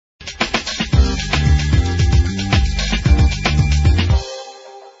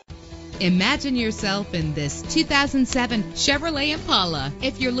Imagine yourself in this 2007 Chevrolet Impala.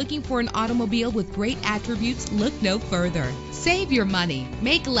 If you're looking for an automobile with great attributes, look no further. Save your money.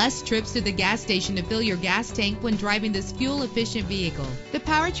 Make less trips to the gas station to fill your gas tank when driving this fuel-efficient vehicle. The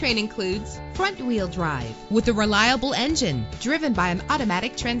powertrain includes front-wheel drive with a reliable engine driven by an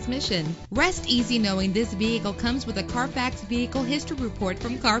automatic transmission. Rest easy knowing this vehicle comes with a Carfax Vehicle History Report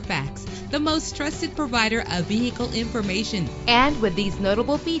from Carfax, the most trusted provider of vehicle information. And with these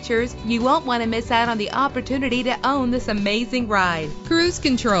notable features, you won't want to miss out on the opportunity to own this amazing ride. Cruise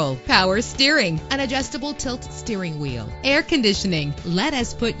control, power steering, an adjustable tilt steering wheel, air conditioning. Let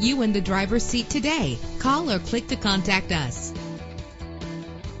us put you in the driver's seat today. Call or click to contact us.